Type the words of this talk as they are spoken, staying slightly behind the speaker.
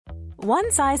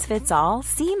One size fits all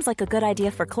seems like a good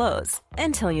idea for clothes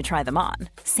until you try them on.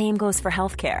 Same goes for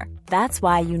healthcare. That's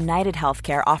why United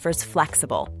Healthcare offers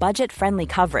flexible, budget-friendly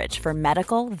coverage for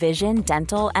medical, vision,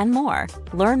 dental, and more.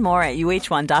 Learn more at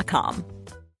uh1.com.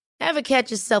 Ever catch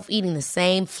yourself eating the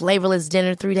same flavorless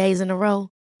dinner 3 days in a row?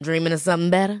 Dreaming of something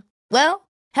better? Well,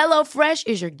 HelloFresh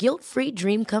is your guilt-free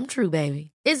dream come true, baby.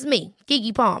 It's me,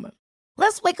 Keke Palmer.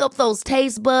 Let's wake up those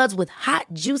taste buds with hot,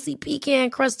 juicy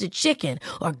pecan-crusted chicken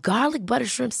or garlic butter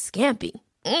shrimp scampi.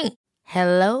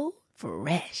 Hello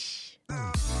Fresh.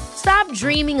 Stop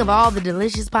dreaming of all the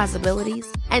delicious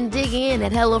possibilities and dig in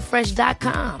at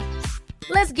HelloFresh.com.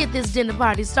 Let's get this dinner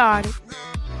party started.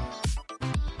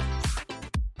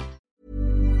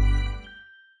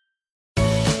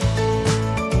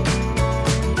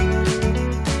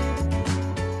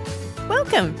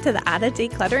 Welcome to the Art of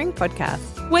Decluttering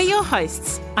podcast. We're your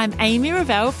hosts. I'm Amy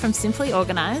Revell from Simply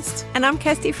Organised. And I'm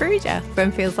Kirsty Farrugia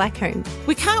from Feels Like Home.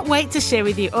 We can't wait to share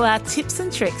with you all our tips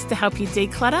and tricks to help you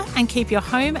declutter and keep your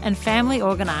home and family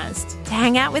organised. To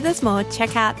hang out with us more,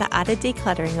 check out the Art of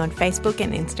Decluttering on Facebook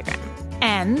and Instagram.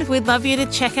 And we'd love you to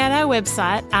check out our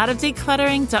website,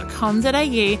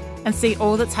 artofdecluttering.com.au, and see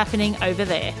all that's happening over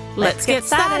there. Let's get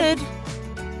started.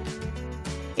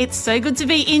 It's so good to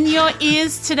be in your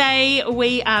ears today.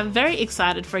 We are very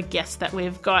excited for a guest that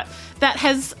we've got that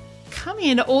has come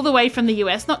in all the way from the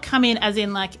US, not come in as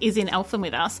in like is in Eltham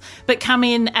with us, but come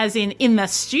in as in the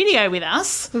studio with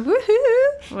us.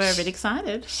 Woohoo! We're a bit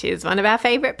excited. She's one of our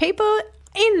favourite people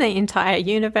in the entire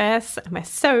universe, and we're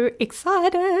so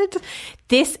excited.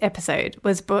 This episode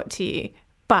was brought to you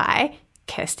by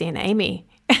Kirsty and Amy.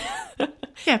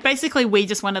 Yeah, basically we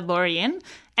just wanted Laurie in,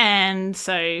 and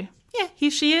so yeah,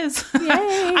 here she is.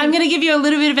 I'm going to give you a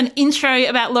little bit of an intro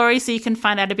about Laurie so you can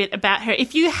find out a bit about her.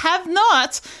 If you have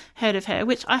not heard of her,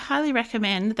 which I highly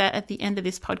recommend that at the end of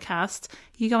this podcast,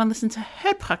 you go and listen to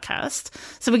her podcast.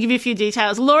 So we'll give you a few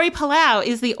details. Laurie Palau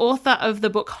is the author of the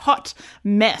book Hot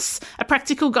Mess, a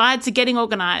practical guide to getting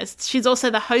organised. She's also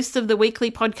the host of the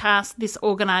weekly podcast This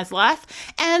Organised Life,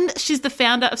 and she's the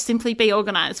founder of Simply Be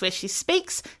Organised, where she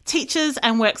speaks, teaches,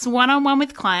 and works one-on-one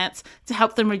with clients to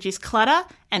help them reduce clutter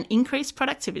and increase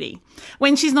productivity.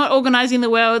 When she's not organising the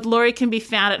world, Laurie can be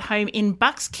found at home in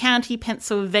Bucks County,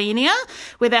 Pennsylvania,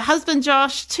 with her husband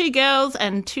Josh, 2 girls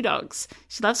and 2 dogs.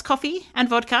 She loves coffee and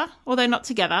vodka, although not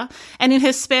together. And in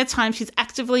her spare time, she's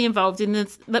actively involved in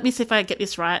this, let me see if I get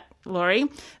this right,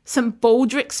 Laurie, some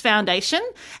Baldrick's Foundation,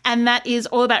 and that is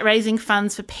all about raising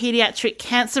funds for paediatric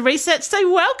cancer research.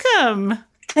 So welcome.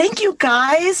 Thank you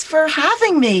guys for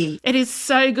having me. It is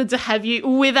so good to have you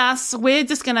with us. We're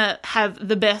just going to have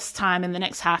the best time in the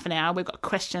next half an hour. We've got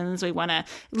questions. We want to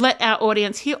let our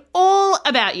audience hear all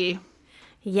about you.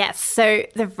 Yes, so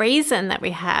the reason that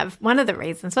we have, one of the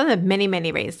many,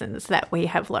 many reasons that we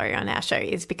have Laurie on our show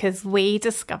is because we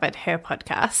discovered her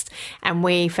podcast and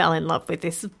we fell in love with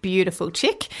this beautiful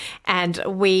chick, and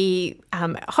we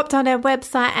hopped on her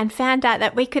website and found out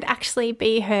that we could actually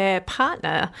be her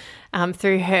partner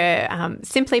through her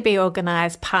Simply Be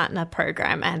Organised partner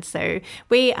program. And so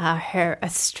we are her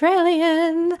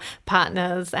Australian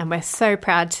partners, and we're so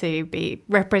proud to be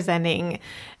representing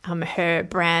her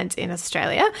brand in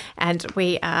Australia. And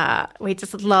we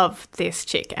just love this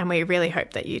chick, and we really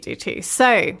hope that you do too.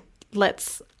 So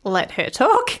let's let her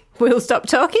talk. We'll stop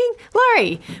talking.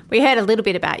 Laurie, we heard a little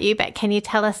bit about you, but can you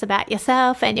tell us about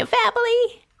yourself and your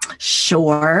family?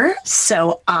 Sure.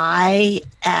 So I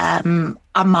am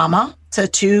a mama to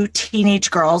 2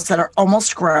 teenage girls that are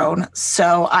almost grown.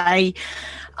 So I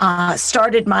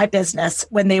started my business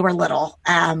when they were little,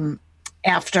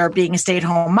 after being a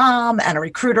stay-at-home mom and a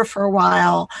recruiter for a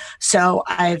while. So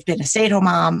I've been a stay-at-home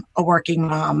mom, a working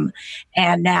mom,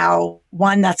 and now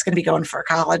one that's going to be going for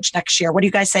college next year. What do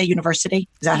you guys say, university?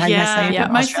 Is that how you guys say it? Yeah,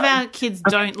 most of our kids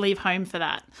don't leave home for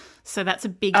that. So that's a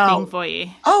big thing for you.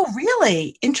 Oh,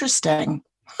 really? Interesting.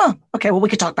 Huh. Okay, well, we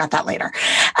could talk about that later.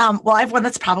 Well, I have one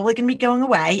that's probably going to be going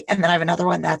away, and then I have another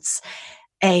one that's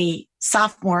a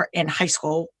sophomore in high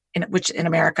school, which in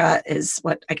America is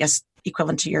what I guess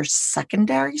equivalent to your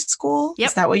secondary school. Yep.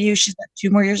 Is that what she's got 2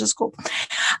 more years of school?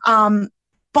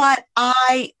 But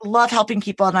I love helping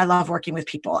people and I love working with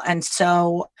people. And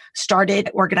so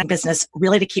started organizing business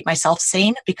really to keep myself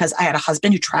sane, because I had a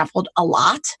husband who traveled a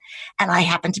lot and I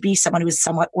happened to be someone who was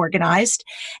somewhat organized.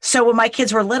 So when my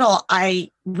kids were little, I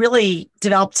really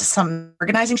developed some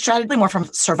organizing strategy more from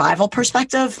a survival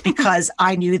perspective, because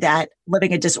I knew that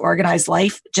living a disorganized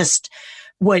life just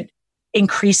would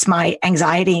increase my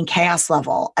anxiety and chaos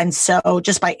level. And so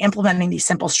just by implementing these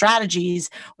simple strategies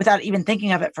without even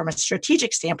thinking of it from a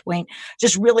strategic standpoint,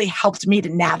 just really helped me to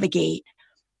navigate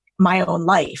my own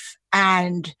life.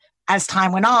 And as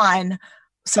time went on,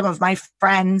 some of my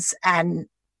friends and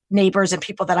neighbors and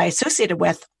people that I associated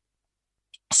with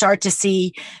started to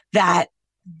see that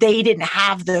they didn't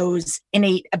have those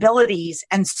innate abilities.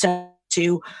 And so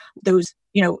to those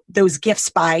gifts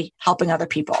by helping other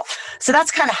people. So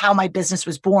that's kind of how my business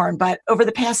was born. But over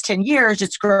the past 10 years,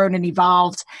 it's grown and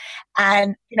evolved.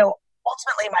 And,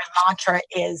 ultimately my mantra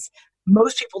is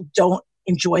most people don't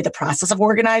enjoy the process of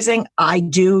organizing. I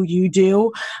do, you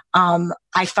do.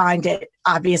 I find it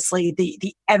obviously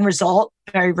the end result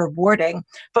very rewarding,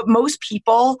 but most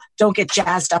people don't get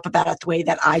jazzed up about it the way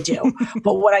that I do.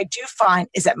 But what I do find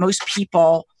is that most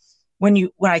people,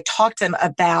 when I talk to them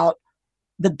about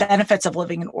the benefits of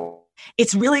living in order,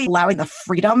 it's really allowing the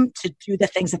freedom to do the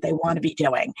things that they want to be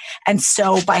doing. And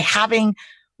so by having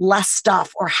less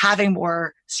stuff or having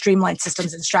more streamlined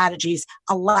systems and strategies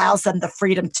allows them the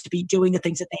freedom to be doing the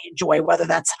things that they enjoy, whether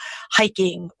that's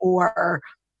hiking or,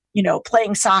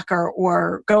 playing soccer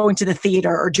or going to the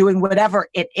theater or doing whatever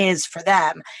it is for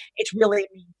them. It's really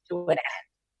to an end.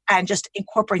 And just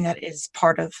incorporating that is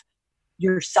part of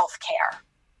your self-care.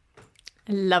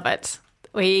 I love it.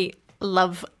 We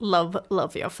love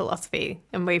your philosophy,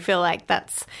 and we feel like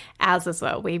that's ours as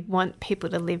well. We want people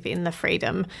to live in the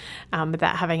freedom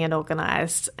without having an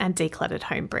organised and decluttered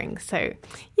home brings. So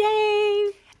yay!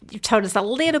 You've told us a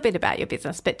little bit about your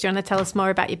business, but do you want to tell us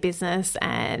more about your business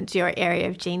and your area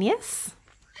of genius?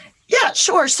 Yeah,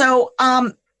 sure. So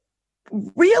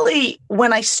really,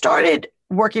 when I started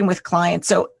working with clients,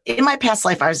 so in my past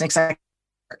life, I was an executive,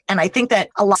 and I think that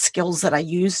a lot of skills that I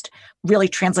used really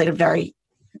translated very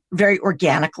very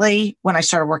organically when I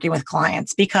started working with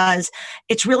clients, because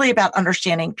it's really about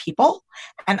understanding people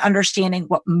and understanding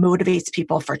what motivates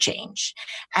people for change.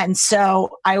 And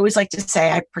so I always like to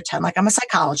say, I pretend like I'm a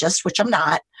psychologist, which I'm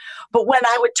not. But when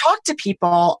I would talk to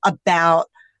people about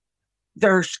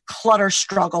their clutter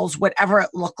struggles, whatever it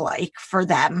looked like for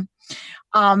them,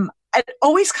 it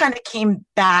always kind of came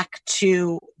back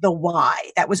to the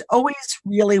why. That was always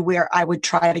really where I would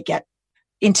try to get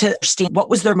into understand what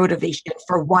was their motivation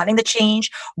for wanting the change,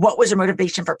 what was their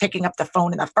motivation for picking up the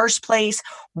phone in the first place,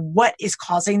 what is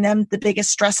causing them the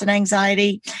biggest stress and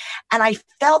anxiety. And I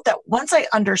felt that once I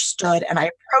understood and I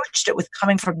approached it with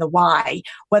coming from the why,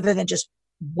 rather than just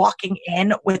walking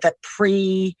in with a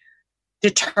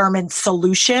predetermined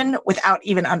solution without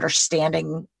even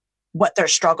understanding what their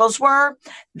struggles were,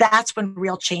 that's when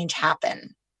real change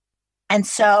happened. And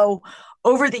so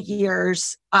over the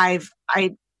years, I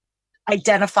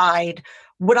identified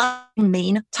what I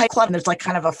mean type clutter. And there's like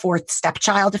kind of a fourth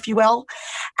stepchild, if you will.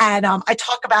 And I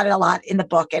talk about it a lot in the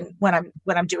book and when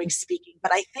I'm doing speaking.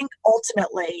 But I think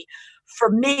ultimately, for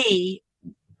me,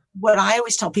 what I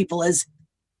always tell people is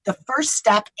the first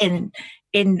step in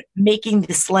making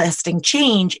this listing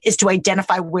change is to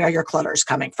identify where your clutter is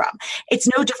coming from. It's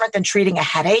no different than treating a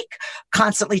headache,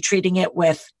 constantly treating it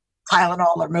with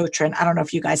Tylenol or Motrin. I don't know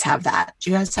if you guys have that. Do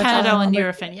you guys have Panadol and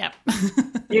Nurofen? Yep.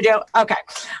 You do? Okay.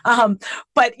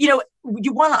 But you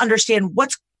want to understand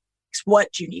what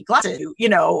do you need glasses?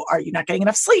 Are you not getting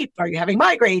enough sleep? Are you having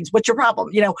migraines? What's your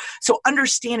problem? So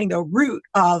understanding the root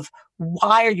of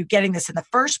why are you getting this in the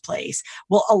first place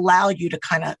will allow you to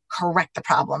kind of correct the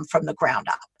problem from the ground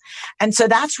up. And so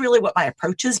that's really what my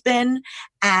approach has been.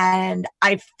 And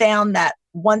I've found that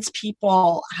once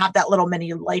people have that little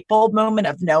mini light bulb moment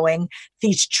of knowing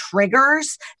these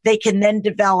triggers, they can then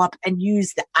develop and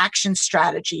use the action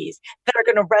strategies that are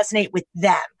going to resonate with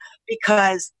them.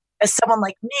 Because as someone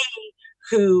like me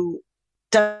who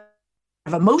does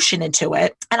have emotion into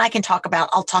it, and I'll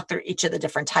talk through each of the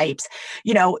different types.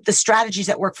 The strategies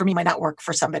that work for me might not work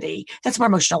for somebody that's more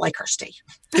emotional, like Kirsty,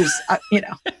 who's, as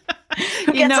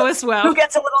well. Who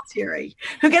gets a little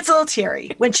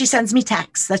teary when she sends me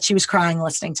texts that she was crying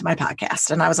listening to my podcast.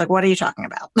 And I was like, what are you talking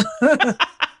about?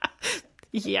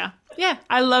 Yeah.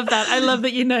 I love that. I love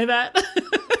that you know that.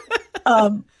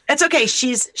 It's okay.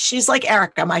 She's like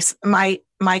Erica,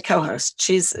 my co-host.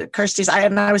 She's Kirsty's.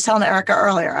 I was telling Erica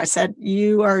earlier, I said,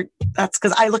 that's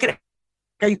because I look at it.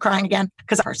 Are you crying again?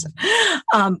 Because a person.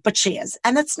 But she is.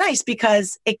 And that's nice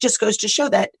because it just goes to show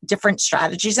that different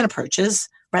strategies and approaches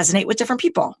resonate with different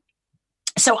people.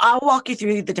 So I'll walk you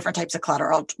through the different types of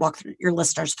clutter. I'll walk your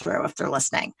listeners through if they're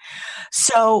listening.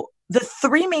 So the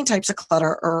three main types of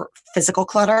clutter are physical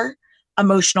clutter,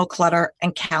 emotional clutter,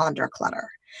 and calendar clutter.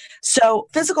 So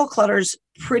physical clutter is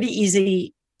pretty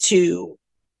easy to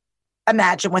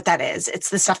imagine what that is. It's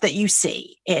the stuff that you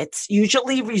see. It's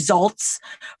usually results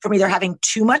from either having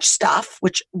too much stuff,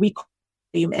 which we call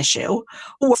an issue,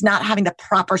 or not having the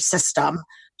proper system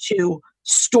to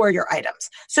store your items.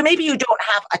 So maybe you don't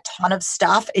have a ton of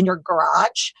stuff in your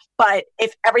garage, but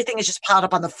if everything is just piled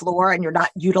up on the floor and you're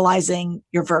not utilizing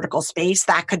your vertical space,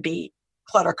 that could be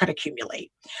clutter could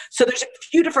accumulate. So there's a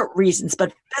few different reasons,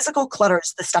 but physical clutter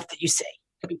is the stuff that you see.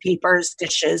 It could be papers,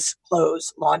 dishes,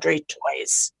 clothes, laundry,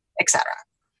 toys, etc.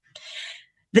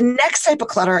 The next type of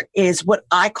clutter is what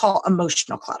I call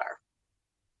emotional clutter.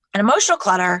 And emotional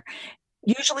clutter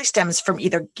usually stems from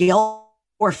either guilt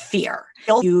or fear.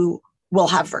 You will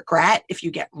have regret if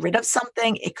you get rid of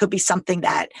something. It could be something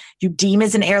that you deem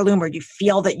as an heirloom or you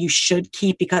feel that you should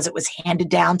keep because it was handed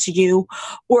down to you.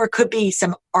 Or it could be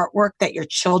some artwork that your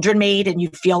children made and you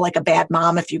feel like a bad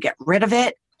mom if you get rid of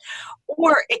it.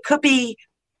 Or it could be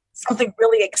something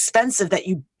really expensive that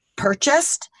you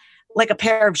purchased, like a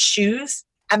pair of shoes,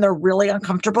 and they're really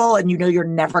uncomfortable and you know you're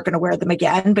never going to wear them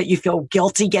again, but you feel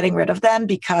guilty getting rid of them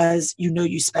because you know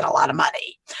you spent a lot of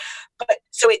money. But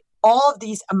so all of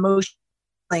these emotional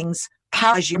things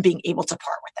powers you being able to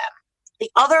part with them. The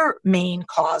other main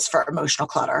cause for emotional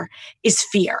clutter is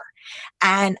fear.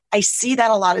 And I see that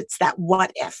a lot. It's that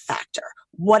what if factor.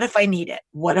 What if I need it?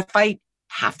 What if I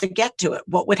have to get to it?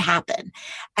 What would happen?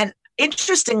 And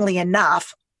interestingly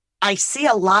enough, I see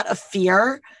a lot of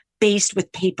fear based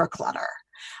with paper clutter.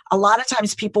 A lot of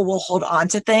times people will hold on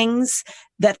to things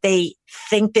that they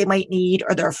think they might need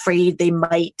or they're afraid they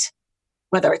might,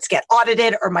 whether it's get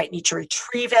audited or might need to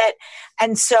retrieve it.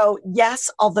 And so, yes,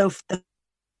 although the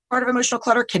part of emotional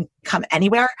clutter can come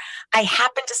anywhere, I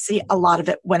happen to see a lot of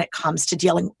it when it comes to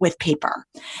dealing with paper.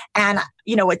 And,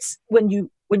 you know, it's when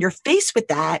you're faced with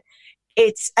that,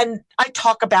 and I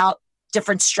talk about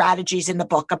different strategies in the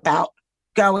book about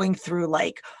going through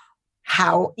like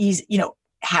how easy,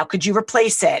 how could you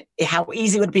replace it? How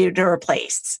easy would it be to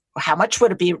replace? How much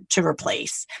would it be to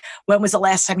replace? When was the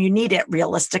last time you need it?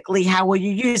 Realistically, how will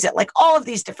you use it? Like all of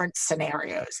these different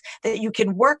scenarios that you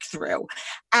can work through.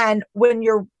 And when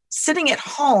you're sitting at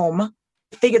home,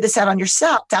 figure this out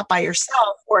by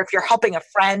yourself, or if you're helping a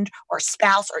friend or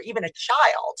spouse or even a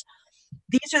child,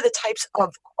 these are the types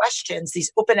of questions,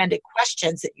 these open-ended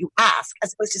questions that you ask,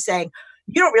 as opposed to saying,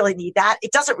 you don't really need that.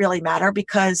 It doesn't really matter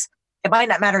because it might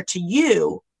not matter to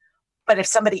you, but if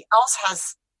somebody else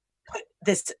has put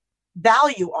this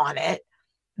value on it,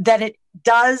 then it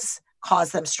does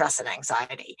cause them stress and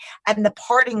anxiety. And the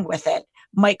parting with it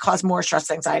might cause more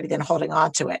stress and anxiety than holding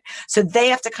on to it. So they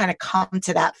have to kind of come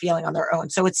to that feeling on their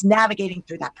own. So it's navigating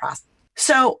through that process.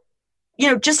 So,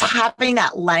 just having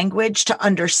that language to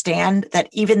understand that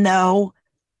even though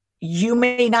you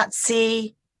may not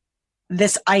see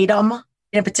this item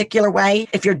in a particular way,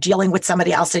 if you're dealing with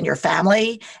somebody else in your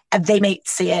family, and they may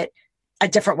see it a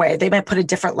different way, they might put a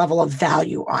different level of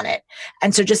value on it.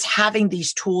 And so just having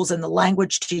these tools and the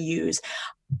language to use,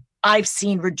 I've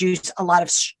seen reduce a lot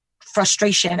of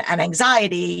frustration and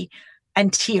anxiety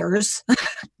and tears,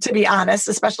 to be honest,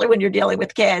 especially when you're dealing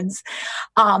with kids,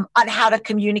 on how to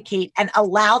communicate and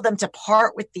allow them to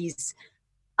part with these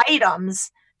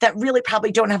items that really probably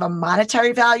don't have a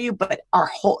monetary value, but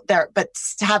but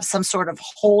have some sort of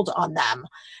hold on them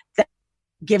that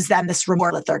gives them this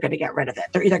reward that they're going to get rid of it.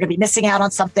 They're either going to be missing out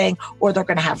on something or they're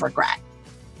going to have regret.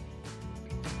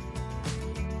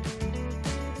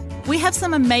 We have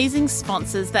some amazing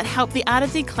sponsors that help the Art of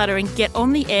Decluttering get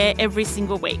on the air every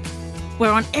single week.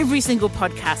 We're on every single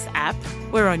podcast app.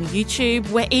 We're on YouTube.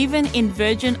 We're even in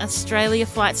Virgin Australia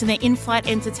flights in their in-flight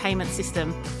entertainment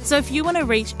system. So if you want to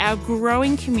reach our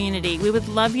growing community, we would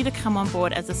love you to come on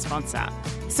board as a sponsor.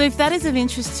 So if that is of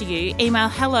interest to you, email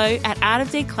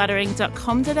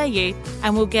hello@artofdecluttering.com.au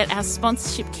and we'll get our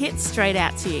sponsorship kit straight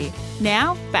out to you.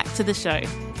 Now, back to the show.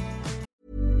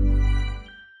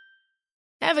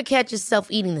 Ever catch yourself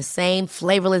eating the same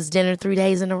flavorless dinner 3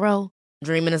 days in a row?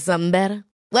 Dreaming of something better?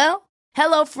 Well,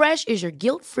 HelloFresh is your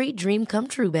guilt-free dream come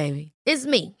true, baby. It's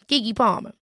me, Keke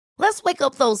Palmer. Let's wake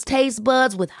up those taste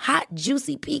buds with hot,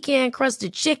 juicy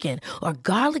pecan-crusted chicken or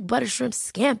garlic butter shrimp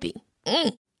scampi.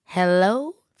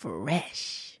 Hello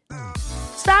Fresh.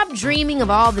 Stop dreaming of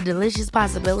all the delicious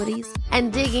possibilities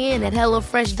and dig in at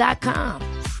HelloFresh.com.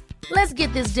 Let's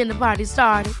get this dinner party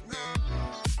started.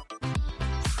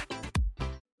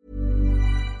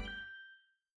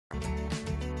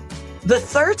 The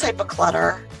third type of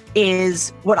clutter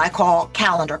is what I call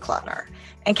calendar clutter.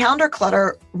 And calendar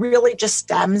clutter really just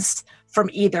stems from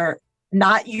either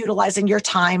not utilizing your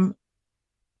time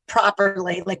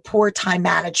properly, like poor time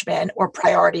management or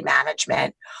priority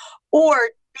management, or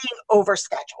being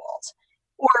overscheduled,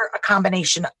 or a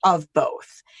combination of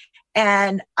both.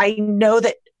 And I know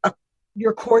that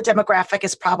your core demographic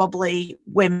is probably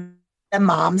women and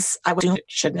moms. I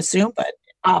shouldn't assume, but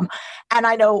and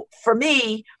I know for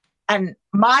me, and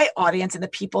my audience and the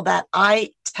people that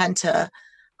I tend to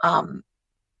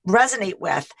resonate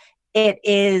with,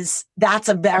 that's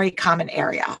a very common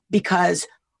area, because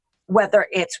whether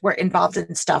we're involved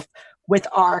in stuff with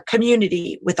our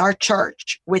community, with our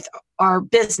church, with our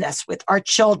business, with our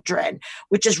children,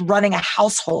 with just running a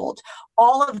household,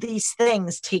 all of these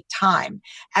things take time.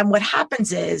 And what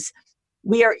happens is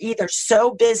we are either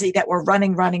so busy that we're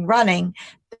running,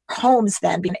 homes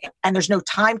then, and there's no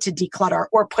time to declutter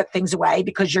or put things away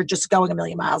because you're just going a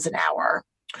million miles an hour,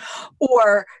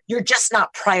 or you're just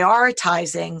not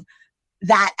prioritizing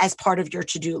that as part of your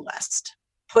to-do list,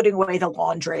 putting away the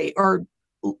laundry or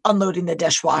unloading the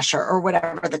dishwasher or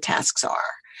whatever the tasks are.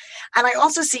 And I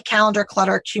also see calendar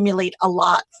clutter accumulate a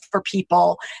lot for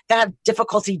people that have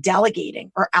difficulty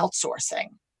delegating or outsourcing.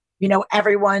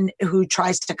 Everyone who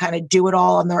tries to kind of do it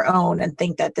all on their own and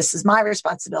think that this is my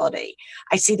responsibility.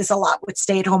 I see this a lot with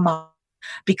stay-at-home moms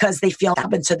because they feel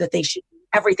and so that they should do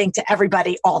everything to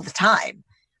everybody all the time.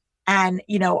 And,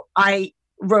 I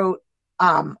wrote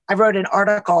an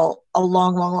article a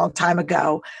long time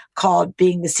ago called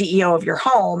Being the CEO of Your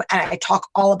Home. And I talk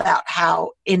all about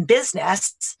how in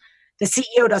business, the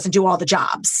CEO doesn't do all the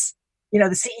jobs. The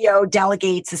CEO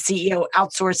delegates, the CEO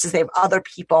outsources, they have other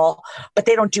people, but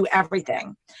they don't do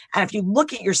everything. And if you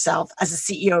look at yourself as a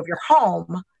CEO of your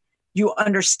home, you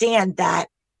understand that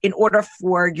in order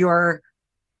for your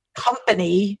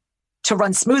company to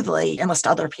run smoothly, enlist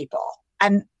other people.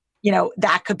 And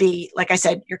that could be, like I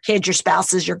said, your kids, your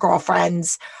spouses, your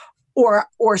girlfriends, or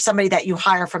somebody that you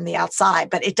hire from the outside.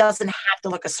 But it doesn't have to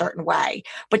look a certain way.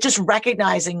 But just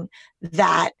recognizing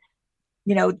that,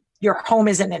 your home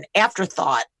isn't an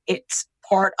afterthought. It's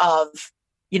part of,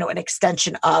 an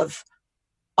extension of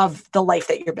the life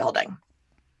that you're building.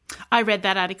 I read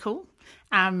that article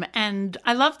and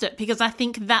I loved it, because I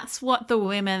think that's what the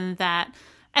women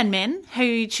and men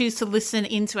who choose to listen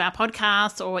into our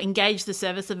podcast or engage the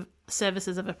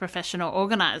services of a professional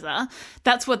organizer,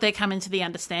 that's what they're coming to the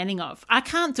understanding of. I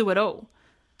can't do it all.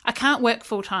 I can't work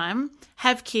full-time,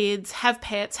 have kids, have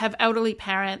pets, have elderly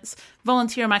parents,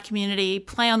 volunteer in my community,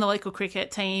 play on the local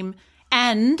cricket team,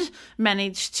 and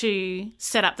manage to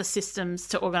set up the systems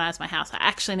to organize my house. I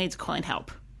actually need to call in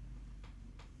help.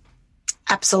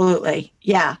 Absolutely.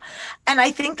 Yeah. And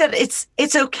I think that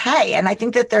it's okay. And I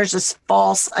think that there's this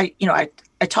false, I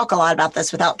talk a lot about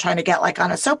this without trying to get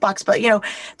on a soapbox, but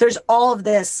there's all of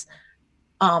this,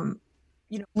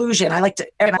 illusion. I like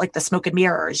the smoke and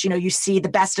mirrors. You see the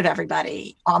best of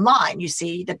everybody online. You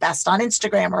see the best on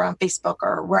Instagram or on Facebook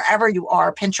or wherever you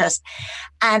are, Pinterest.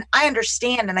 And I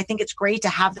understand. And I think it's great to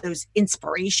have those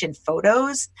inspiration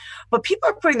photos, but people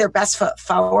are putting their best foot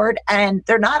forward and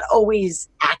they're not always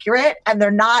accurate and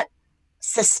they're not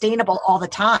sustainable all the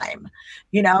time,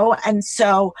 And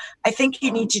so I think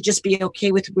you need to just be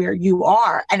okay with where you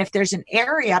are. And if there's an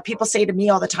area, people say to me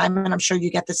all the time, and I'm sure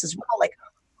you get this as well,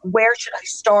 where should I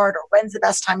start or when's the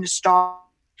best time to start?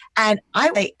 And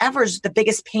I say, ever's the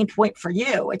biggest pain point for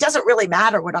you. It doesn't really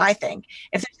matter what I think.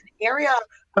 If there's an area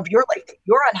of your life that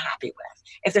you're unhappy with,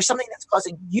 if there's something that's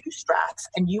causing you stress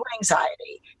and you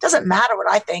anxiety, it doesn't matter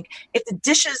what I think. If the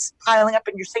dishes piling up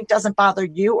in your sink doesn't bother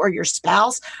you or your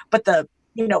spouse, but the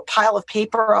pile of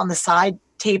paper on the side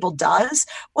table does,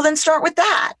 well, then start with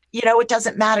that. It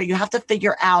doesn't matter. You have to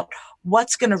figure out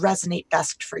what's going to resonate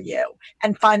best for you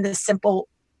and find the simple,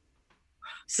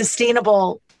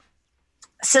 sustainable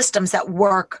systems that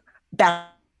work better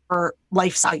for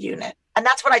lifestyle unit. And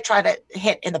that's what I try to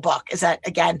hit in the book, is that,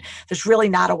 again, there's really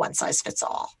not a one size fits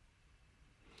all.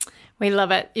 We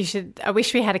love it. I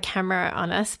wish we had a camera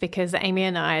on us, because Amy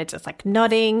and I are just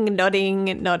nodding.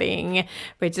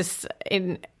 We're just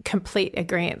in complete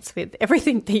agreement with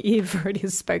everything that you've already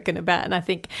spoken about. And I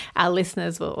think our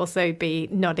listeners will also be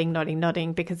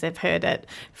nodding because they've heard it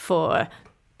for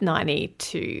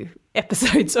 92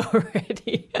 episodes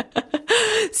already.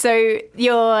 So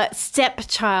your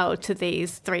stepchild to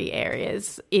these three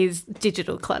areas is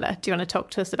digital clutter. Do you want to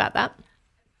talk to us about that?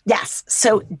 Yes.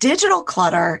 So digital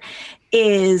clutter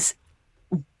is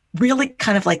really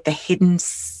kind of like the hidden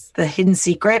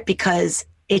secret, because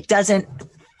it doesn't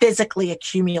physically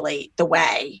accumulate the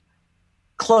way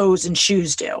clothes and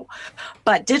shoes do.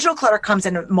 But digital clutter comes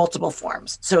in multiple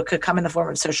forms. So it could come in the form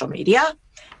of social media.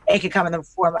 It could come in the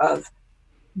form of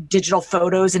digital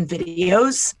photos and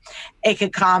videos. It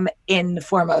could come in the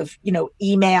form of,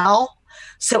 email.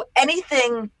 So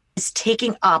anything is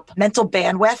taking up mental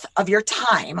bandwidth of your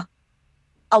time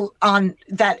on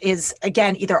that is,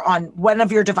 again, either on one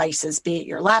of your devices, be it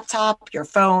your laptop, your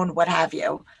phone, what have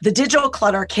you. The digital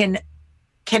clutter can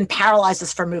paralyze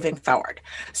us from moving forward.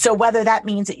 So whether that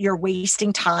means that you're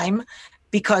wasting time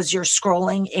because you're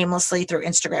scrolling aimlessly through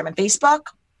Instagram and Facebook,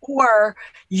 or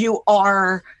you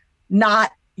are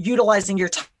not utilizing your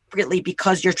time appropriately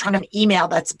because you're trying to email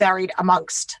that's buried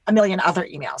amongst a million other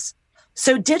emails.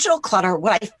 So digital clutter,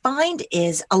 what I find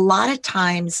is a lot of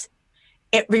times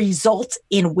it results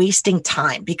in wasting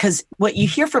time, because what you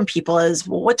hear from people is,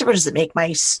 well, what difference does it make?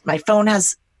 My phone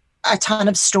has a ton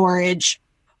of storage.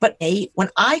 But when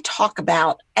I talk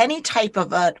about any type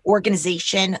of an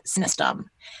organization system,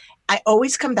 I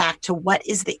always come back to what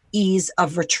is the ease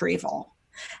of retrieval.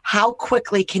 How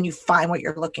quickly can you find what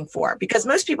you're looking for? Because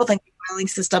most people think the filing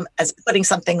system as putting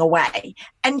something away.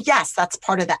 And yes, that's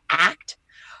part of the act.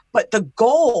 But the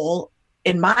goal,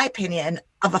 in my opinion,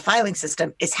 of a filing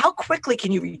system is how quickly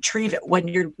can you retrieve it when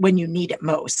you need it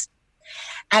most.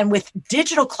 And with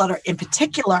digital clutter in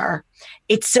particular,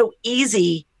 it's so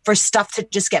easy for stuff to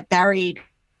just get buried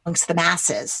amongst the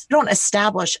masses. You don't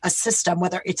establish a system,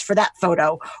 whether it's for that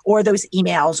photo or those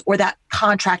emails or that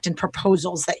contract and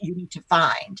proposals that you need to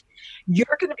find.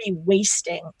 You're going to be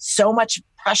wasting so much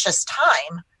precious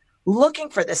time looking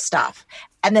for this stuff.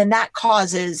 And then that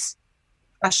causes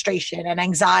frustration and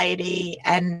anxiety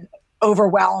and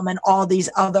overwhelm and all these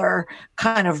other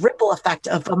kind of ripple effect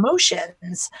of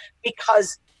emotions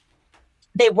because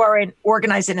they weren't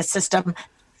organized in a system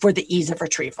for the ease of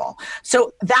retrieval.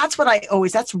 So that's what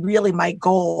that's really my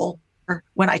goal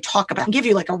when I talk about, I'll give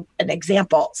you like an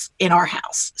example in our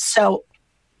house. So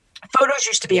photos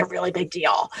used to be a really big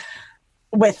deal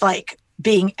with like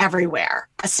being everywhere,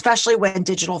 especially when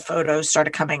digital photos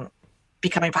started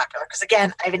becoming popular. Because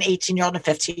again, I have an 18-year-old and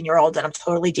a 15-year-old, and I'm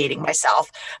totally dating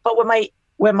myself. But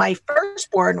when my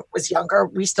firstborn was younger,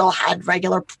 we still had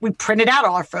we printed out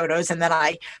all our photos, and then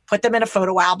I put them in a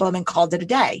photo album and called it a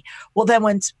day. Well, then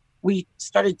once we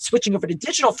started switching over to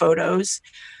digital photos,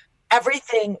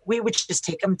 everything, we would just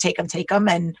take them,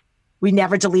 and we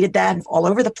never deleted them all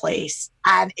over the place.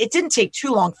 And it didn't take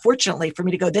too long, fortunately, for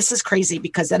me to go, this is crazy,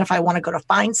 because then if I want to go to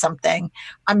find something,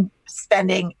 I'm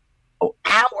spending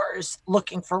hours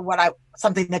looking for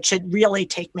something that should really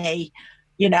take me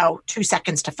 2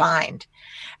 seconds to find.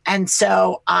 And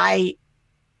so I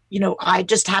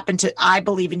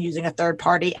believe in using a third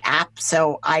party app.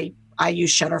 So I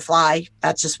use Shutterfly.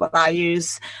 That's just what I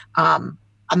use. I'm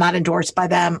not endorsed by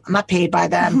them. I'm not paid by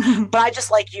them, but I just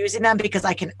like using them because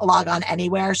I can log on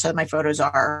anywhere. So my photos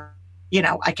are,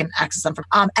 I can access them from,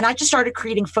 and I just started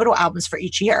creating photo albums for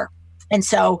each year. And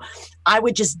so I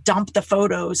would just dump the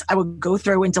photos. I would go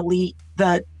through and delete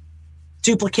the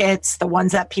duplicates, the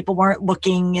ones that people weren't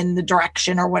looking in the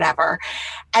direction or whatever.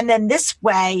 And then this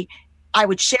way I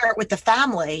would share it with the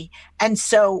family. And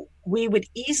so we would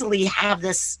easily have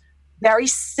this very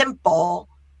simple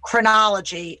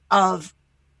chronology of,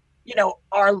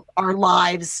 our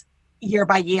lives year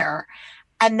by year.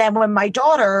 And then when my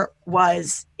daughter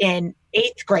was in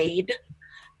 8th grade,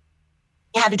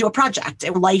 had to do a project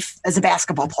in life as a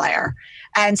basketball player.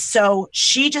 And so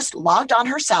she just logged on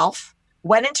herself,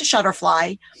 went into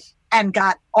Shutterfly, and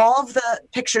got all of the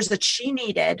pictures that she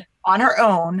needed on her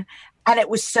own. And it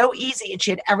was so easy, and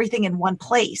she had everything in one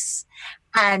place.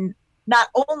 And not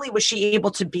only was she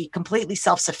able to be completely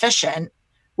self-sufficient,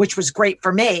 which was great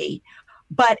for me,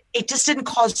 but it just didn't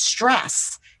cause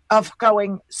stress of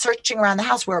searching around the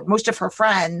house where most of her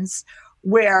friends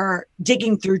were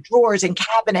digging through drawers and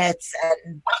cabinets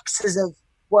and boxes of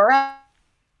wherever,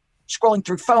 scrolling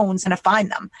through phones and to find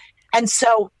them. And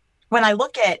so when I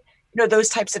look at, those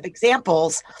types of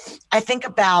examples, I think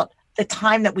about the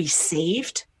time that we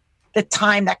saved, the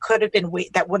time that could have been,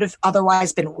 that would have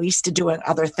otherwise been wasted doing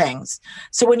other things.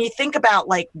 So when you think about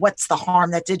like, what's the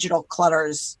harm that digital clutter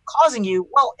is causing you?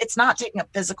 Well, it's not taking up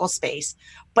physical space,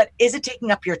 but is it taking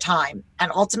up your time?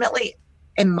 And ultimately,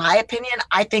 in my opinion,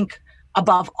 I think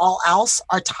above all else,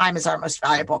 our time is our most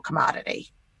valuable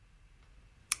commodity.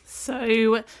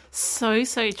 So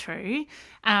true.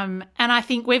 And I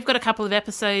think we've got a couple of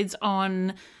episodes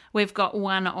we've got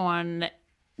one on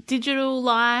digital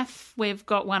life. We've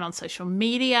got one on social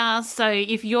media. So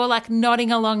if you're like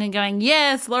nodding along and going,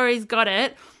 yes, Laurie's got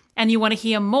it, and you want to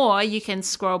hear more, you can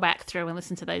scroll back through and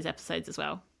listen to those episodes as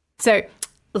well. So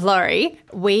Laurie,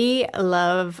 we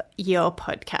love your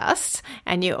podcast,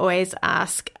 and you always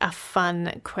ask a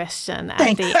fun question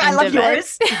at the end I love of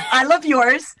yours. I love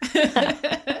yours.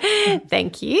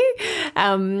 Thank you.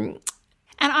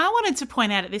 And I wanted to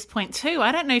point out at this point too,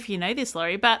 I don't know if you know this,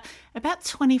 Laurie, but about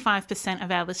 25% of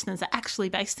our listeners are actually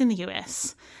based in the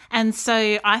US. And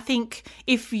so I think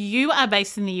if you are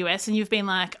based in the US and you've been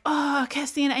like, oh,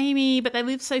 Kirsty and Amy, but they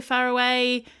live so far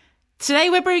away, today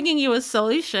we're bringing you a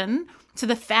solution. to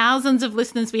the thousands of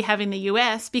listeners we have in the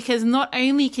US, because not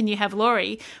only can you have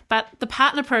Laurie, but the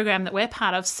partner program that we're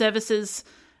part of services.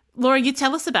 Laurie, you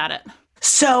tell us about it.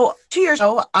 So 2 years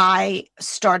ago, I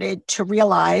started to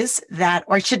realize that,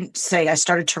 or I shouldn't say I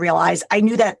started to realize, I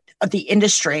knew that the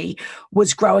industry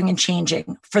was growing and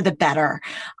changing for the better.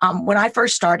 When I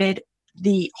first started,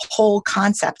 the whole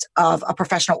concept of a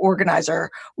professional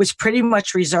organizer was pretty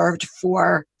much reserved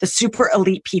for the super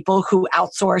elite people who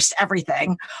outsourced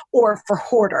everything, or for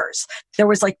hoarders. There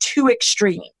was like two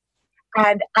extremes.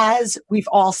 And as we've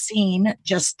all seen,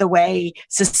 just the way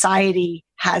society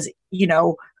has,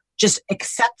 just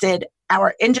accepted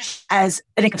our industry as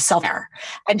an of self-care,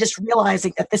 and just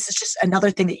realizing that this is just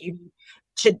another thing that you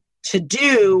need to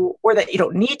do, or that you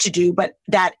don't need to do, but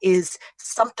that is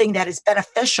something that is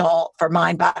beneficial for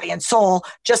mind, body, and soul,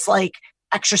 just like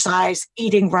exercise,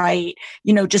 eating right,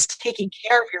 just taking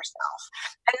care of yourself.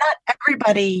 And not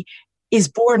everybody is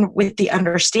born with the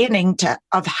understanding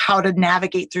of how to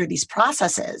navigate through these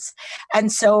processes.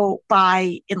 And so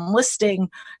by enlisting,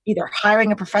 either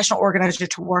hiring a professional organizer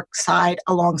to work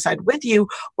alongside with you,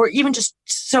 or even just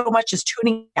so much as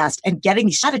tuning guests and getting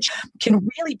these strategies, can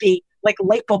really be like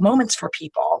light bulb moments for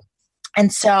people.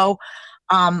 And so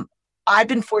I've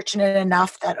been fortunate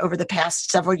enough that over the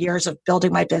past several years of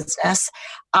building my business,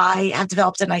 I have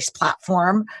developed a nice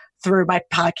platform through my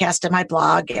podcast and my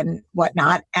blog and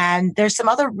whatnot. And there's some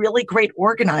other really great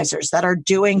organizers that are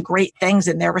doing great things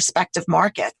in their respective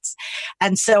markets.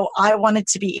 And so I wanted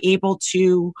to be able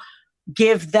to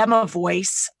give them a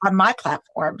voice on my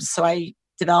platform. So I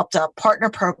developed a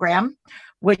partner program,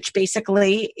 which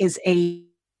basically is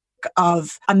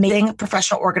of amazing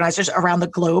professional organizers around the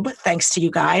globe, thanks to you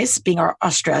guys being our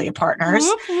Australia partners.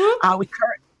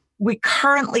 We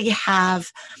currently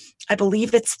have, I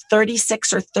believe it's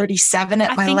 36 or 37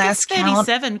 at my last count. I think it's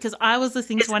 37, because I was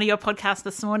listening to one of your podcasts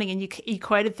this morning and you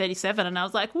quoted 37, and I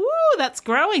was like, woo, that's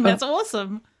growing. That's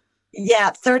awesome. Yeah,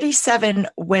 37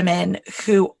 women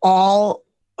who all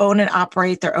own and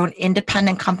operate their own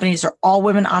independent companies. Are all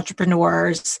women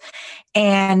entrepreneurs.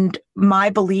 And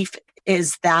my belief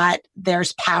is that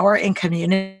there's power in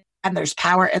community, and there's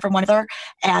power in one another.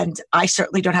 And I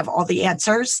certainly don't have all the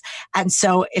answers. And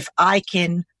so if I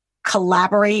can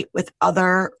collaborate with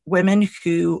other women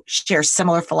who share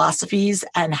similar philosophies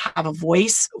and have a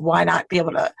voice, why not be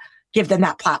able to give them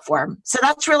that platform? So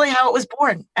that's really how it was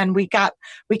born. And we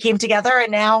came together,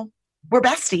 and now we're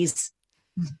besties.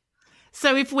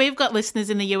 So if we've got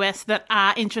listeners in the US that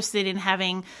are interested in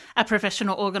having a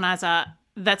professional organizer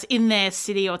that's in their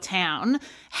city or town,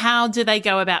 how do they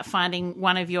go about finding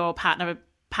one of your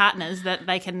partners that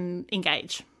they can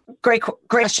engage? Great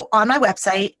question. On my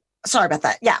website, sorry about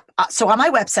that. Yeah. So on my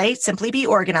website, Simply Be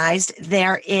Organized,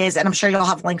 there is, and I'm sure you'll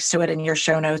have links to it in your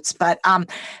show notes, but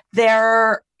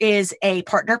there is a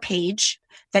partner page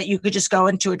that you could just go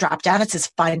into a drop down. It says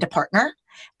Find a Partner,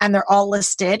 and they're all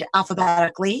listed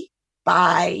alphabetically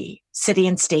by city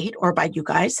and state, or by you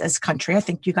guys as country. I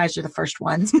think you guys are the first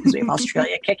ones, because we have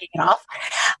Australia kicking it off.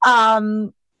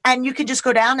 And you can just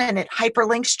go down, and it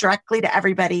hyperlinks directly to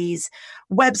everybody's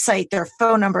website, their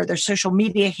phone number, their social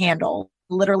media handle.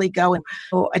 Literally go and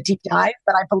a deep dive.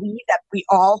 But I believe that we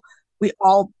all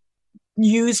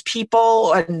use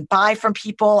people and buy from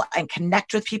people and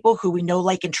connect with people who we know,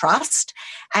 like, and trust.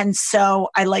 And so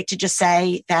I like to just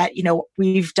say that,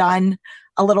 we've done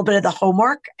a little bit of the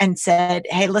homework and said,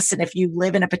 hey, listen, if you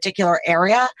live in a particular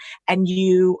area and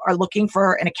you are looking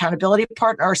for an accountability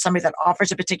partner or somebody that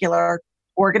offers a particular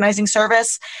organizing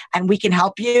service and we can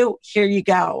help you, here you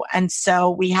go. And so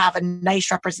we have a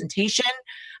nice representation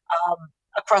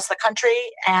across the country.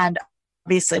 And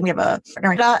obviously we have a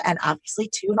partner in Canada, and obviously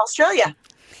two in Australia.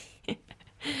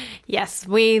 Yes,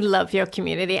 we love your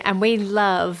community, and we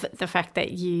love the fact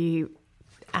that you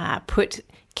put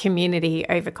community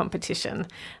over competition.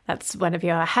 That's one of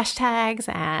your hashtags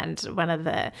and one of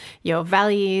your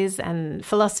values and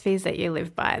philosophies that you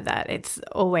live by, that it's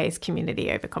always community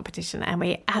over competition. And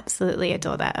we absolutely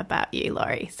adore that about you,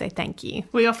 Laurie. So thank you.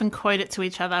 We often quote it to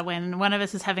each other when one of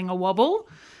us is having a wobble,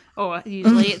 or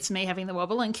usually it's me having the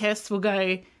wobble, and Kirst will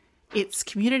go, it's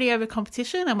community over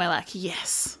competition. And we're like,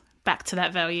 yes, back to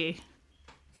that value.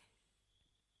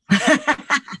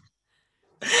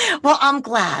 Well, I'm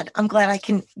glad I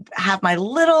can have my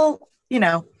little,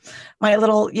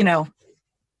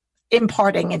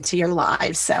 imparting into your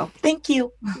lives. So thank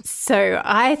you. So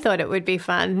I thought it would be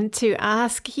fun to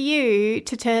ask you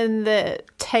to turn the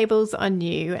tables on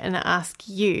you and ask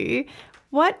you,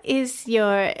 what is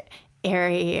your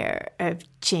area of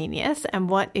genius and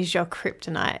what is your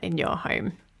kryptonite in your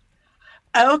home?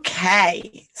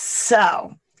 Okay.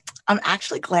 So I'm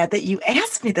actually glad that you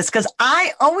asked me this because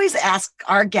I always ask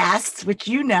our guests, which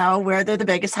you know, where they're the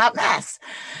biggest hot mess.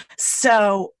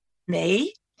 So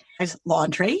me, there's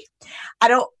laundry. I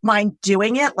don't mind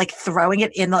doing it, like throwing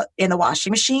it in the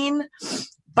washing machine,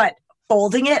 but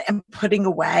folding it and putting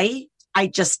away, I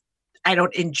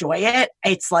don't enjoy it.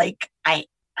 It's like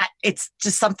it's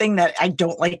just something that I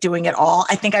don't like doing at all.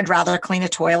 I think I'd rather clean a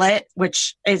toilet,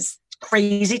 which is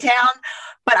crazy town,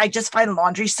 but I just find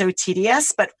laundry so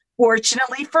tedious. But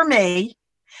fortunately for me,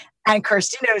 and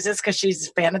Kirsty knows this because she's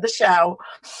a fan of the show,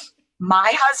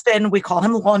 my husband, we call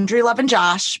him Laundry Loving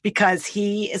Josh because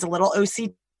he is a little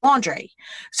OCD laundry.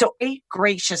 So I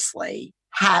graciously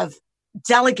have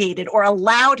delegated or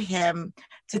allowed him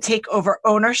to take over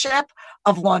ownership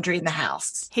of laundry in the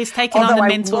house. He's taken on the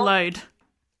mental load.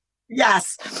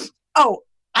 Yes. Oh,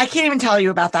 I can't even tell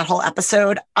you about that whole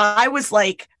episode. I was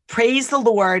like, praise the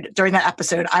Lord during that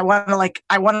episode. I want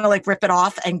to rip it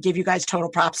off and give you guys total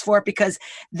props for it because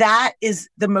that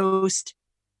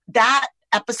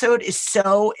episode is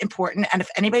so important. And if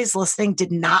anybody's listening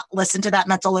did not listen to that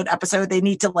mental load episode, they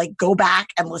need to like go back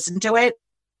and listen to it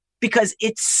because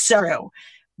it's so true.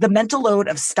 The mental load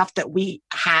of stuff that we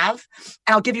have.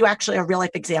 And I'll give you actually a real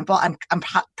life example. I'm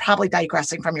probably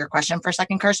digressing from your question for a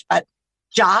second, Kirst, but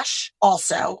Josh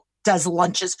also does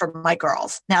lunches for my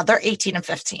girls. Now they're 18 and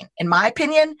 15. In my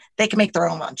opinion, they can make their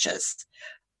own lunches,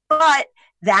 but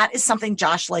that is something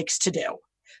Josh likes to do.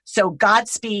 So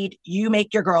Godspeed, you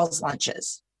make your girls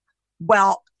lunches.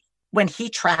 Well, when he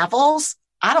travels,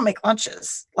 I don't make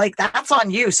lunches. Like that's on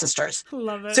you, sisters.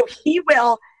 Love it. So he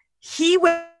will,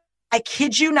 I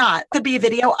kid you not, could be a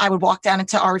video. I would walk down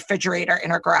into our refrigerator in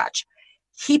our garage.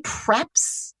 He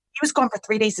was gone for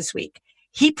 3 days this week.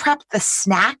 He prepped the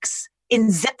snacks in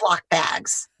Ziploc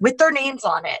bags with their names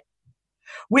on it,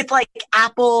 with like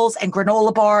apples and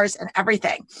granola bars and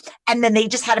everything. And then they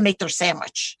just had to make their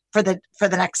sandwich for the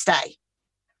next day.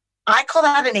 I call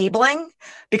that enabling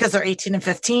because they're 18 and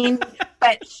 15,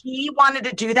 but he wanted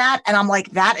to do that. And I'm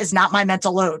like, that is not my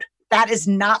mental load. That is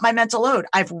not my mental load.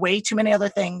 I have way too many other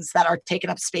things that are taking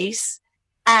up space.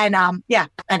 And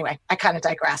anyway, I kind of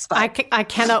digress. But I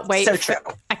cannot wait. So true.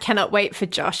 I cannot wait for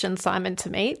Josh and Simon to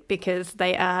meet because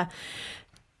they are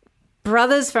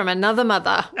brothers from another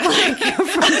mother.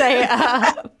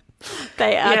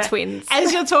 They are twins.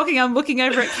 As you're talking, I'm looking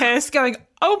over at Kirst going,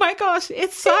 oh my gosh,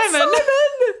 it's Simon.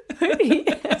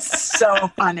 It's so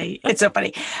funny. It's so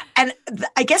funny. And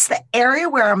I guess the area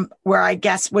where I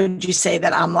guess would you say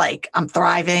that I'm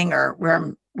thriving or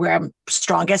where I'm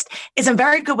strongest is I'm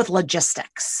very good with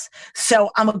logistics. So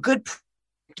I'm a good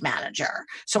manager,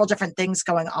 several different things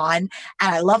going on.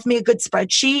 And I love me a good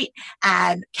spreadsheet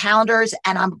and calendars.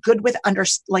 And I'm good with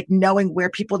knowing where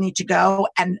people need to go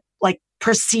and like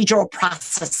procedural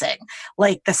processing,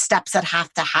 like the steps that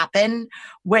have to happen,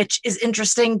 which is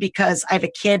interesting because I have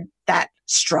a kid that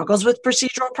struggles with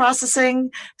procedural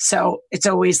processing. So it's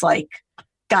always like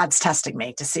God's testing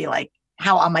me to see like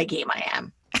how on my game I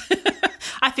am.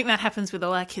 I think that happens with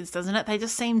all our kids, doesn't it? They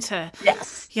just seem to,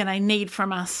 need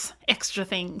from us extra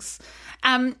things.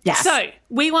 Yes. So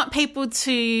we want people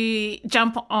to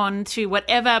jump on to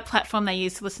whatever platform they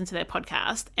use to listen to their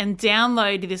podcast and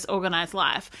download This Organised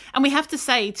Life. And we have to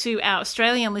say to our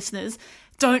Australian listeners,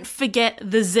 don't forget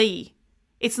the Z.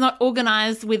 It's not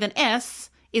organised with an S,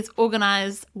 it's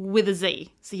organised with a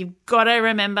Z. So you've got to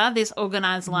remember This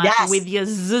Organised Life with your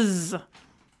Z's.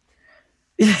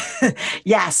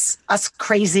 Yes, us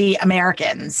crazy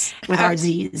Americans with our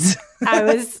Z's.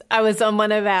 I was on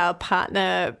one of our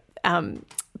partner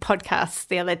podcasts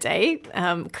the other day,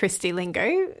 Christy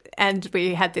Lingo, and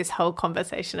we had this whole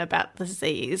conversation about the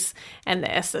Z's and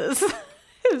the S's.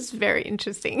 It was very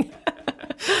interesting.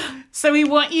 So we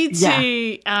want you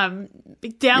to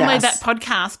download that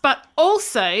podcast, but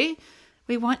also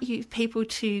we want you people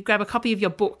to grab a copy of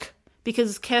your book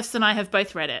because Kirst and I have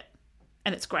both read it.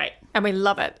 And it's great. And we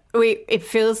love it. It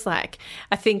feels like,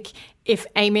 I think if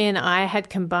Amy and I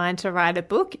had combined to write a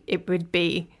book, it would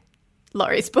be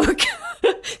Laurie's book.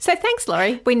 So thanks,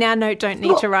 Laurie. We now don't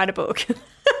need to write a book.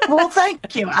 Well,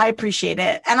 thank you. I appreciate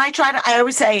it. And I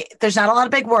always say there's not a lot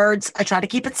of big words. I try to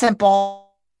keep it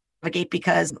simple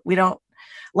because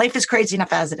life is crazy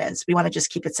enough as it is. We want to just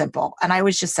keep it simple. And I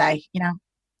always just say,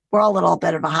 we're all a little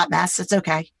bit of a hot mess. It's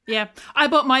okay. Yeah. I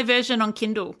bought my version on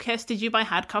Kindle. Kirst, did you buy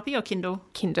hard copy or Kindle?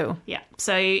 Kindle. Yeah.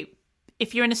 So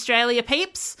if you're in Australia,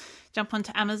 peeps, jump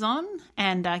onto Amazon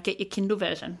and get your Kindle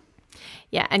version.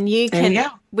 Yeah, and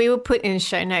we will put in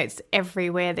show notes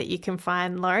everywhere that you can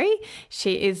find Laurie.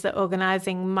 She is the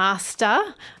organising master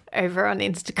over on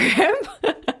Instagram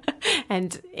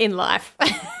and in life.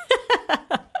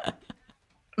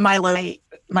 my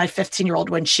 15-year-old,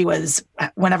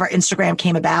 whenever Instagram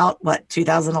came about,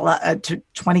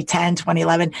 2010,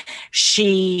 2011,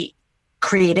 she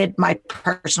created my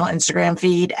personal Instagram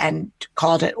feed and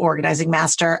called it Organizing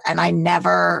Master. And I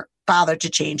never bothered to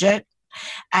change it.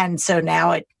 And so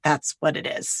now that's what it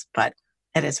is, but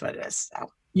it is what it is.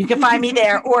 So you can find me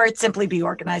there, or it's simply Be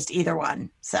Organized, either one.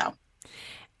 So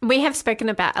we have spoken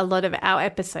about a lot of our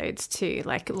episodes too,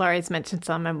 like Laurie's mentioned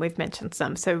some and we've mentioned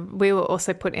some. So we will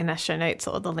also put in our show notes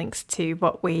all the links to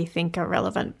what we think are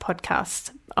relevant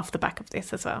podcasts off the back of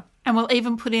this as well. And we'll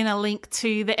even put in a link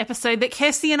to the episode that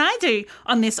Kirsty and I do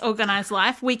on This Organised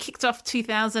Life. We kicked off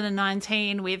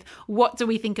 2019 with what do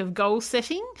we think of goal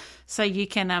setting? So you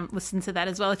can listen to that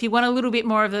as well if you want a little bit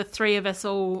more of the three of us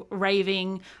all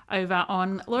raving over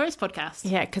on Laura's podcast.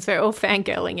 Yeah, because we're all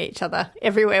fangirling each other.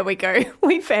 Everywhere we go,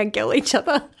 we fangirl each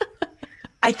other.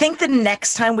 I think the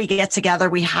next time we get together,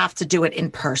 we have to do it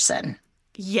in person.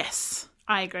 Yes,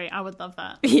 I agree. I would love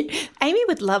that. Amy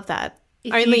would love that.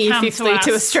 Only if you flew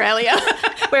to Australia.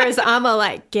 Whereas I'm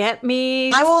like, get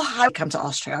me. I will come to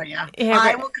Australia. Yeah,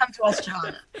 I will come to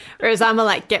Australia. Whereas I'm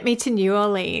like, get me to New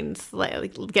Orleans.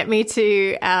 Get me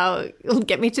to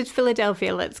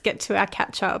Philadelphia. Let's get to our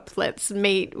catch up. Let's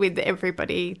meet with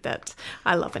everybody that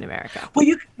I love in America. Well,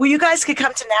 you guys could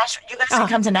come to Nashville. You guys could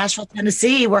come to Nashville,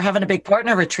 Tennessee. We're having a big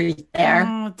partner retreat there.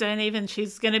 Oh, don't even.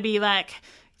 She's going to be like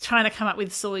trying to come up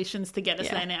with solutions to get us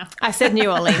there now. I said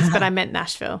New Orleans, but I meant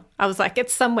Nashville. I was like,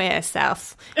 it's somewhere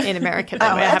south in America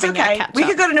that we're having our catch up. We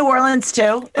could go to New Orleans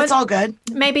too. It's all good.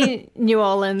 Maybe New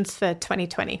Orleans for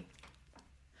 2020.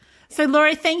 So,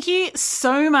 Laurie, thank you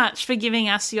so much for giving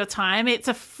us your time. It's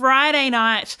a Friday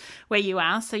night where you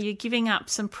are, so you're giving up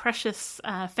some precious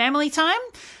family time.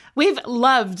 We've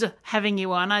loved having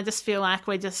you on. I just feel like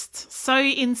we're just so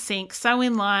in sync, so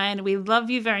in line. We love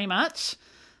you very much.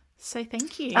 So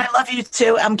thank you. I love you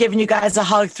too. I'm giving you guys a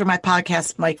hug through my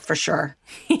podcast mic for sure.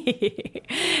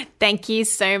 Thank you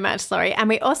so much, Laurie. And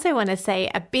we also want to say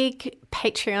a big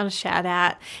Patreon shout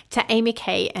out to Amy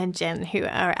Kay and Jen, who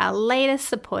are our latest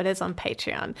supporters on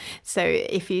Patreon. So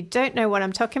if you don't know what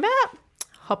I'm talking about,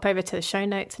 hop over to the show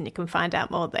notes and you can find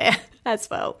out more there as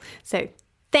well. So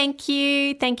thank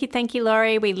you,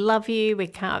 Laurie. We love you.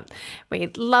 We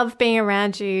love being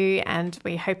around you, and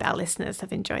we hope our listeners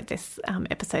have enjoyed this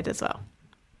episode as well.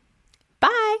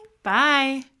 Bye.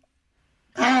 Bye.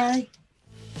 Bye.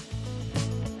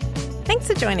 Thanks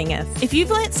for joining us. If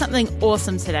you've learnt something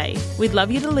awesome today, we'd love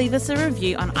you to leave us a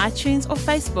review on iTunes or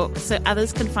Facebook so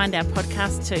others can find our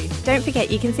podcast too. Don't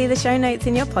forget you can see the show notes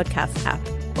in your podcast app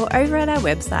or over at our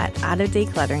website,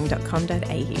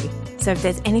 artofdecluttering.com.au. So if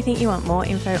there's anything you want more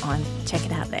info on, check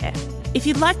it out there. If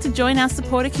you'd like to join our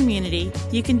supporter community,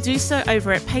 you can do so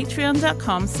over at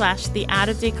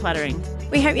patreon.com/theartofdecluttering.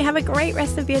 We hope you have a great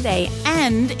rest of your day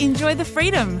and enjoy the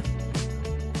freedom.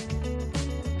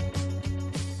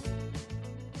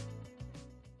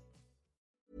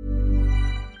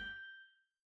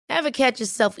 Ever catch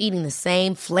yourself eating the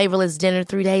same flavorless dinner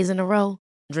 3 days in a row?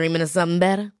 Dreaming of something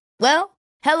better? Well,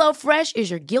 HelloFresh is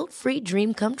your guilt-free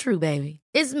dream come true, baby.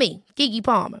 It's me, Keke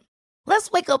Palmer.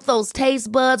 Let's wake up those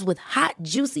taste buds with hot,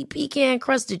 juicy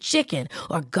pecan-crusted chicken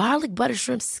or garlic butter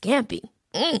shrimp scampi.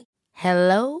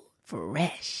 Hello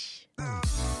Fresh.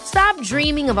 Stop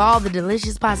dreaming of all the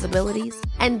delicious possibilities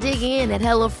and dig in at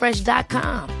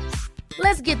HelloFresh.com.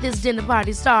 Let's get this dinner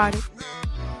party started.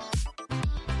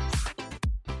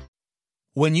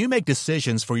 When you make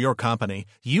decisions for your company,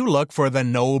 you look for the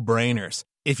no-brainers.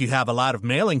 If you have a lot of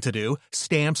mailing to do,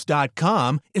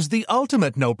 Stamps.com is the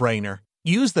ultimate no-brainer.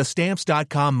 Use the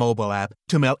Stamps.com mobile app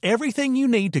to mail everything you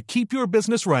need to keep your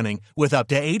business running with up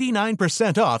to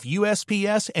 89% off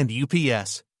USPS and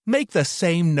UPS. Make the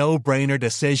same no-brainer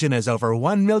decision as over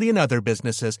 1 million other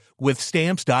businesses with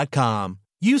Stamps.com.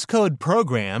 Use code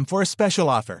PROGRAM for a special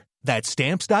offer. That's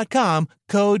Stamps.com,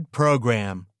 code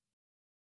PROGRAM.